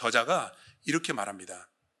히브리서 저자가 이렇게 말합니다.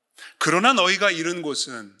 그러나 너희가 이른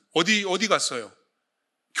곳은 어디 갔어요?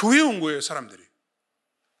 교회에 온 거예요, 사람들이.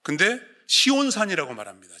 근데 시온산이라고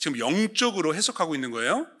말합니다. 지금 영적으로 해석하고 있는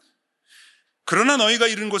거예요. 그러나 너희가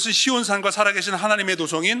이른 곳은 시온산과 살아계신 하나님의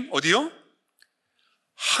도성인 어디요?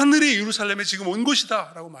 하늘의 예루살렘에 지금 온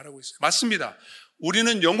곳이다 라고 말하고 있어요. 맞습니다.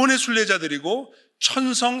 우리는 영혼의 순례자들이고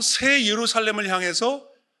천성 새 예루살렘을 향해서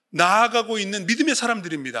나아가고 있는 믿음의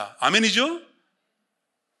사람들입니다. 아멘이죠?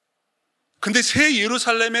 근데 새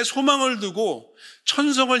예루살렘에 소망을 두고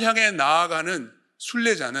천성을 향해 나아가는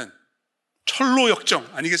순례자는 철로 역정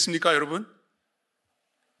아니겠습니까, 여러분?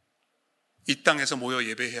 이 땅에서 모여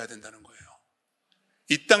예배해야 된다는 거예요.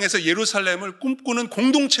 이 땅에서 예루살렘을 꿈꾸는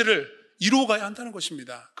공동체를 이루어가야 한다는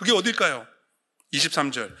것입니다. 그게 어딜까요?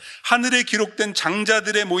 23절. 하늘에 기록된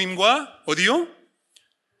장자들의 모임과 어디요?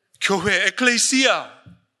 교회, 에클레시아.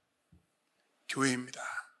 교회입니다.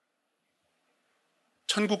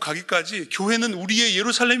 천국 가기까지 교회는 우리의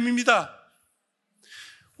예루살렘입니다.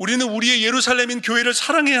 우리는 우리의 예루살렘인 교회를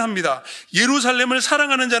사랑해야 합니다. 예루살렘을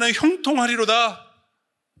사랑하는 자는 형통하리로다.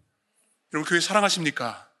 여러분, 교회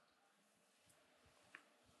사랑하십니까?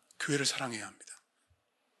 교회를 사랑해야 합니다.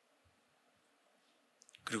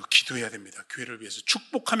 그리고 기도해야 됩니다. 교회를 위해서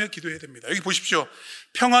축복하며 기도해야 됩니다. 여기 보십시오.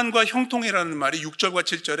 평안과 형통이라는 말이 6절과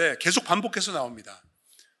 7절에 계속 반복해서 나옵니다.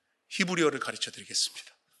 히브리어를 가르쳐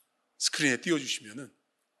드리겠습니다. 스크린에 띄워주시면은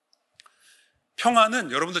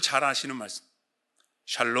평안은 여러분들 잘 아시는 말씀.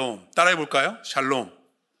 샬롬. 따라해 볼까요? 샬롬.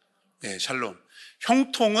 네, 샬롬.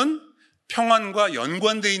 형통은 평안과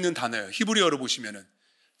연관되어 있는 단어예요. 히브리어로 보시면은.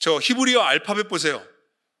 저 히브리어 알파벳 보세요.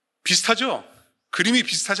 비슷하죠? 그림이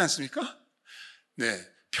비슷하지 않습니까? 네.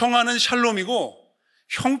 평안은 샬롬이고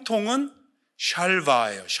형통은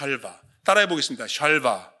샬바예요. 샬바. 따라해 보겠습니다.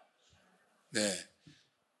 샬바. 네.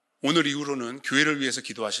 오늘 이후로는 교회를 위해서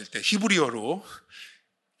기도하실 때 히브리어로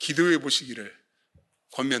기도해 보시기를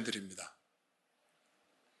권면드립니다.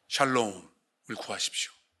 샬롬을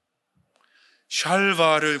구하십시오.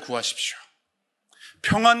 샬바를 구하십시오.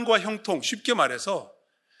 평안과 형통, 쉽게 말해서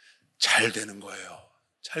잘 되는 거예요.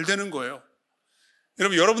 잘 되는 거예요.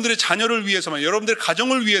 여러분, 여러분들의 자녀를 위해서만, 여러분들의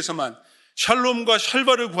가정을 위해서만 샬롬과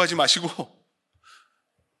샬바를 구하지 마시고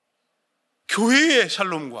교회의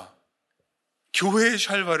샬롬과 교회의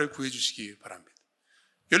샬바를 구해 주시기 바랍니다.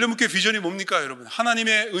 열려묵교회 비전이 뭡니까, 여러분?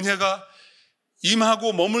 하나님의 은혜가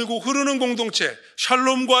임하고 머물고 흐르는 공동체,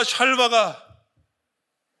 샬롬과 샬바가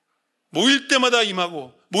모일 때마다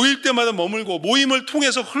임하고 모일 때마다 머물고 모임을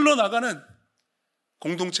통해서 흘러나가는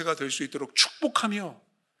공동체가 될 수 있도록 축복하며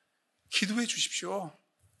기도해 주십시오.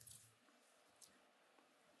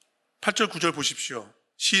 8절 9절 보십시오.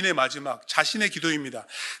 시인의 마지막 자신의 기도입니다.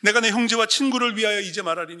 내가 내 형제와 친구를 위하여 이제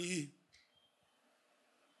말하리니.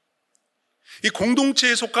 이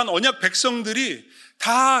공동체에 속한 언약 백성들이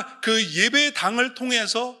다 그 예배당을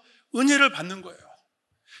통해서 은혜를 받는 거예요.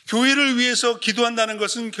 교회를 위해서 기도한다는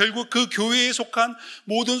것은 결국 그 교회에 속한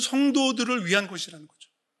모든 성도들을 위한 것이라는 거죠.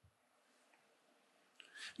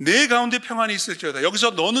 내 가운데 평안이 있을지어다.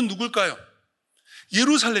 여기서 너는 누굴까요?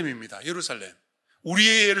 예루살렘입니다. 예루살렘.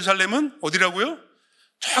 우리의 예루살렘은 어디라고요?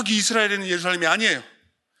 저기 이스라엘에 있는 예루살렘이 아니에요.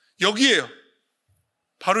 여기에요.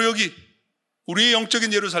 바로 여기. 우리의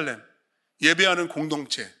영적인 예루살렘. 예배하는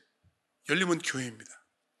공동체. 열림은 교회입니다.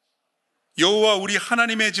 여호와 우리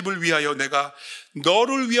하나님의 집을 위하여 내가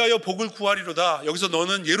너를 위하여 복을 구하리로다. 여기서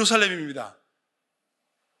너는 예루살렘입니다.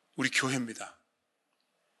 우리 교회입니다.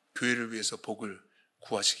 교회를 위해서 복을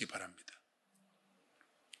구하시기 바랍니다.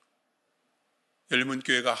 열림은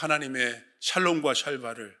교회가 하나님의 샬롬과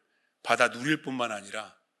샬바를 받아 누릴 뿐만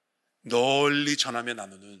아니라 널리 전하며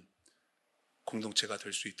나누는 공동체가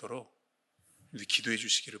될 수 있도록 기도해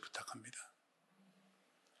주시기를 부탁합니다.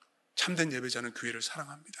 참된 예배자는 교회를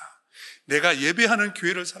사랑합니다. 내가 예배하는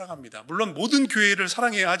교회를 사랑합니다. 물론 모든 교회를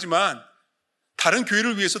사랑해야 하지만, 다른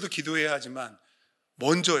교회를 위해서도 기도해야 하지만,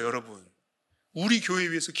 먼저 여러분, 우리 교회에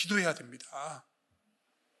위해서 기도해야 됩니다.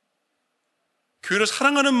 교회를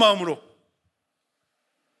사랑하는 마음으로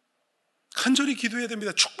간절히 기도해야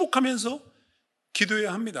됩니다. 축복하면서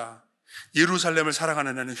기도해야 합니다. 예루살렘을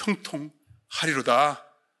사랑하는 나는 형통하리로다.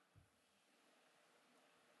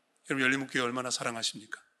 여러분, 열림문교회 얼마나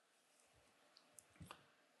사랑하십니까?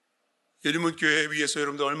 열림문교회 위해서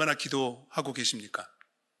여러분들 얼마나 기도하고 계십니까?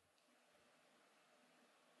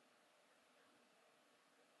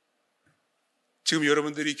 지금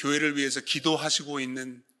여러분들이 교회를 위해서 기도하시고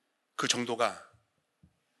있는 그 정도가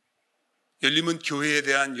열림은 교회에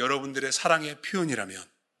대한 여러분들의 사랑의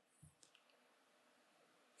표현이라면,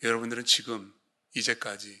 여러분들은 지금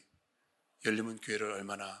이제까지 열림은 교회를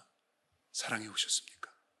얼마나 사랑해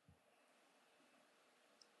오셨습니까?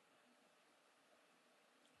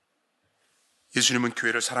 예수님은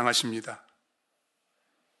교회를 사랑하십니다.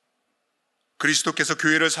 그리스도께서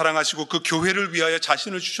교회를 사랑하시고 그 교회를 위하여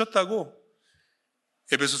자신을 주셨다고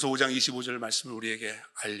에베소서 5장 25절 말씀을 우리에게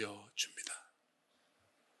알려줍니다.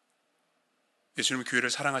 예수님은 교회를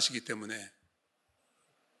사랑하시기 때문에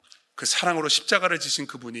그 사랑으로 십자가를 지신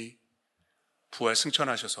그분이 부활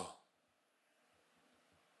승천하셔서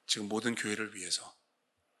지금 모든 교회를 위해서,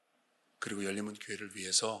 그리고 열림은 교회를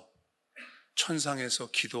위해서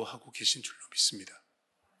천상에서 기도하고 계신 줄로 믿습니다.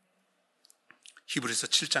 히브리서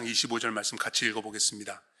 7장 25절 말씀 같이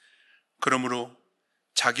읽어보겠습니다. 그러므로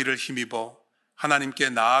자기를 힘입어 하나님께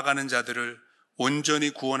나아가는 자들을 온전히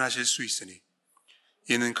구원하실 수 있으니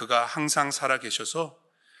이는 그가 항상 살아 계셔서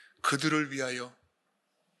그들을 위하여,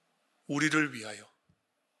 우리를 위하여,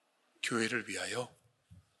 교회를 위하여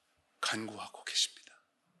간구하고 계십니다.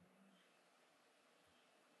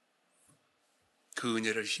 그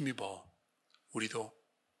은혜를 힘입어 우리도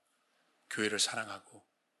교회를 사랑하고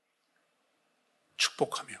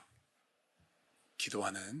축복하며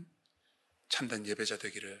기도하는 참된 예배자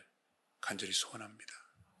되기를 간절히 소원합니다.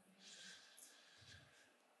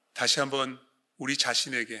 다시 한번 우리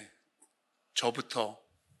자신에게, 저부터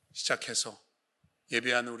시작해서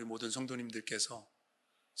예배하는 우리 모든 성도님들께서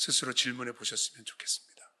스스로 질문해 보셨으면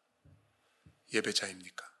좋겠습니다.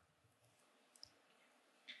 예배자입니까?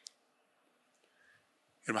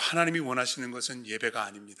 여러분, 하나님이 원하시는 것은 예배가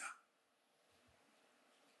아닙니다.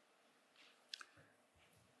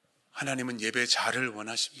 하나님은 예배자를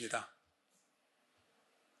원하십니다.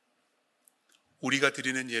 우리가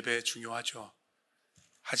드리는 예배 중요하죠.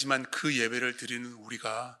 하지만 그 예배를 드리는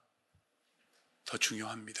우리가 더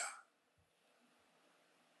중요합니다.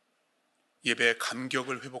 예배의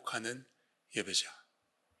감격을 회복하는 예배자,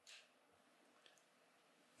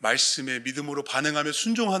 말씀에 믿음으로 반응하며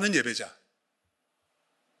순종하는 예배자,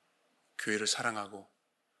 교회를 사랑하고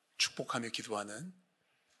축복하며 기도하는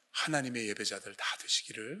하나님의 예배자들 다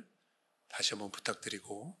되시기를 다시 한번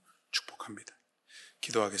부탁드리고 축복합니다.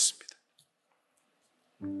 기도하겠습니다.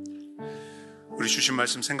 우리 주신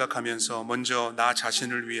말씀 생각하면서 먼저 나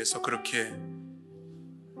자신을 위해서 그렇게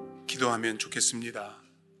기도하면 좋겠습니다.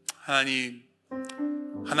 하나님이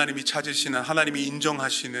찾으시는, 하나님이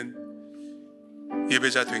인정하시는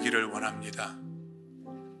예배자 되기를 원합니다.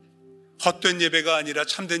 헛된 예배가 아니라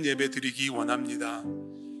참된 예배 드리기 원합니다.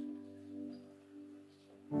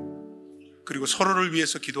 그리고 서로를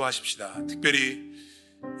위해서 기도하십시다. 특별히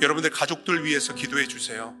여러분들 가족들 위해서 기도해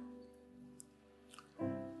주세요.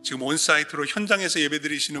 지금 온사이트로 현장에서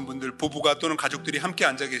예배드리시는 분들, 부부가 또는 가족들이 함께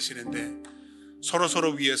앉아 계시는데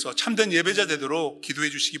서로 위해서 참된 예배자 되도록 기도해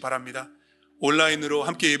주시기 바랍니다. 온라인으로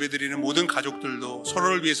함께 예배드리는 모든 가족들도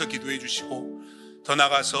서로를 위해서 기도해 주시고, 더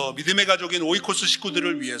나아가서 믿음의 가족인 오이코스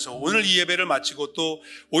식구들을 위해서 오늘 이 예배를 마치고 또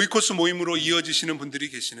오이코스 모임으로 이어지시는 분들이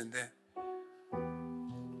계시는데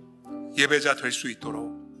예배자 될 수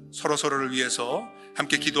있도록 서로를 위해서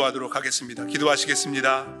함께 기도하도록 하겠습니다.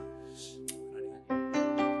 기도하시겠습니다.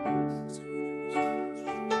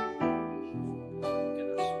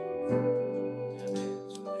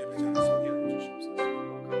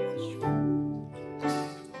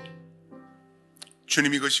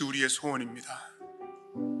 주님, 이것이 우리의 소원입니다.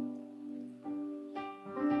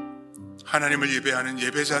 하나님을 예배하는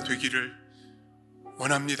예배자 되기를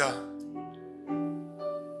원합니다.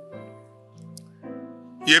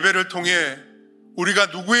 예배를 통해 우리가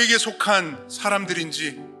누구에게 속한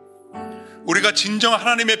사람들인지, 우리가 진정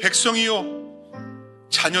하나님의 백성이요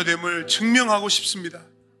자녀됨을 증명하고 싶습니다.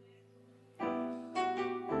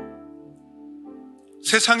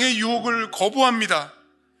 세상의 유혹을 거부합니다.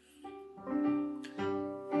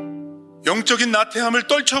 영적인 나태함을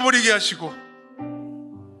떨쳐버리게 하시고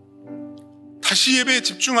다시 예배에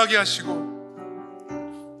집중하게 하시고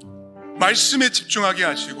말씀에 집중하게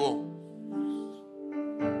하시고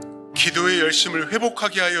기도의 열심을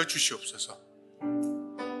회복하게 하여 주시옵소서.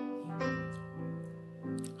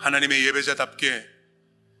 하나님의 예배자답게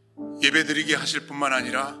예배드리게 하실 뿐만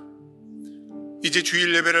아니라 이제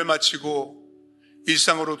주일 예배를 마치고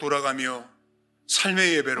일상으로 돌아가며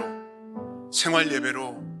삶의 예배로, 생활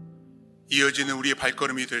예배로 이어지는 우리의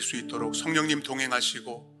발걸음이 될 수 있도록 성령님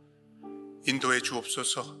동행하시고 인도해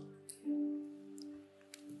주옵소서.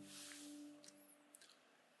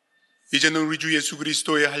 이제는 우리 주 예수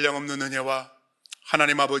그리스도의 한량없는 은혜와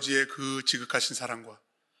하나님 아버지의 그 지극하신 사랑과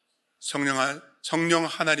성령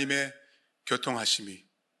하나님의 교통하심이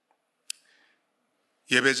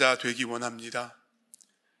예배자 되기 원합니다.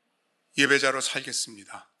 예배자로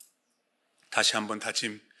살겠습니다. 다시 한번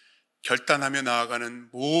다짐, 결단하며 나아가는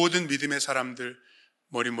모든 믿음의 사람들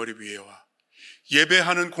머리머리 위에와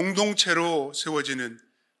예배하는 공동체로 세워지는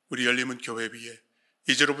우리 열림은 교회 위에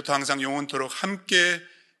이제로부터 항상 영원토록 함께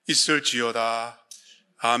있을지어다.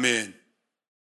 아멘.